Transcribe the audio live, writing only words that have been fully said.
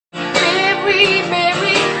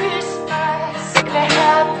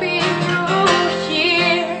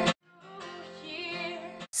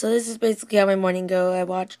So this is basically how my morning go. I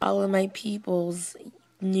watch all of my people's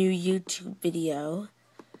new YouTube video.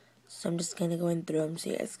 So I'm just kind of going through them so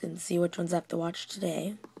you guys can see which ones I have to watch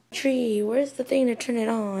today. Tree, where's the thing to turn it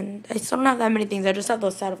on? I still don't have that many things. I just have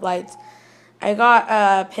those set of lights. I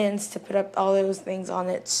got pins to put up all those things on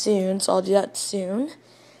it soon, so I'll do that soon.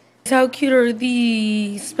 How cute are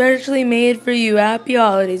these? Specially made for you. Happy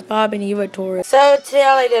holidays, Bob and Eva Torres. So today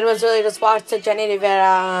all I did was really just watch the Jenny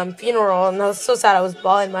Rivera funeral, and that was so sad. I was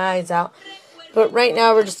bawling my eyes out. But right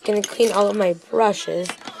now we're just going to clean all of my brushes.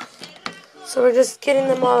 So we're just getting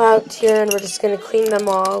them all out here, and we're just going to clean them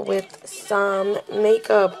all with some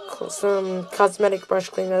some cosmetic brush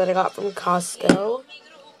cleaner that I got from Costco.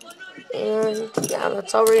 And yeah,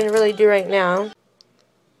 that's all we're going to really do right now.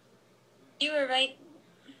 You were right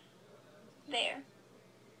there.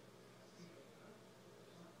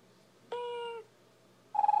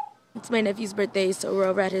 It's my nephew's birthday, so we're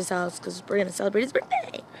over at his house because we're going to celebrate his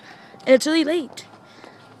birthday. And it's really late.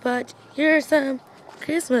 But here are some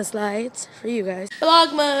Christmas lights for you guys.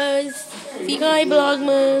 VLOGMAS! Say hi,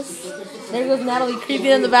 VLOGMAS! There goes Natalie creeping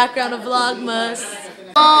in the background of VLOGMAS.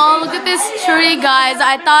 Oh, look at this tree, guys.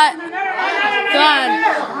 I thought...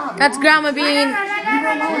 God, that's Grandma Bean.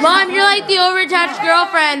 Mom, you're like the overattached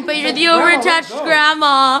girlfriend, but you're the overattached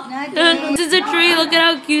grandma. This is a tree. Look at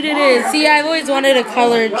how cute it is. See, I've always wanted a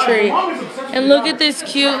colored tree. And look at this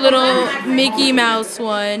cute little Mickey Mouse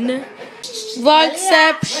one.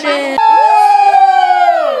 Vlogception.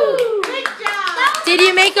 Did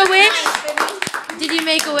you make a wish? Did you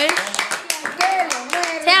make a wish?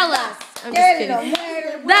 Tell us. I'm just kidding.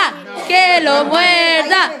 Da, que lo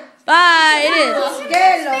muerda. Bye, it is.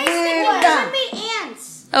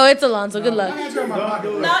 Oh, it's Alonso. Good luck.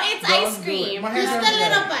 No, it's ice cream. Just a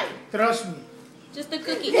little bite. Trust me. Just a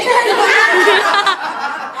cookie.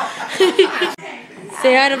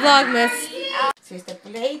 Say hi to VLOGMAS.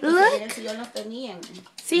 Look.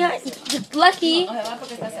 See how lucky.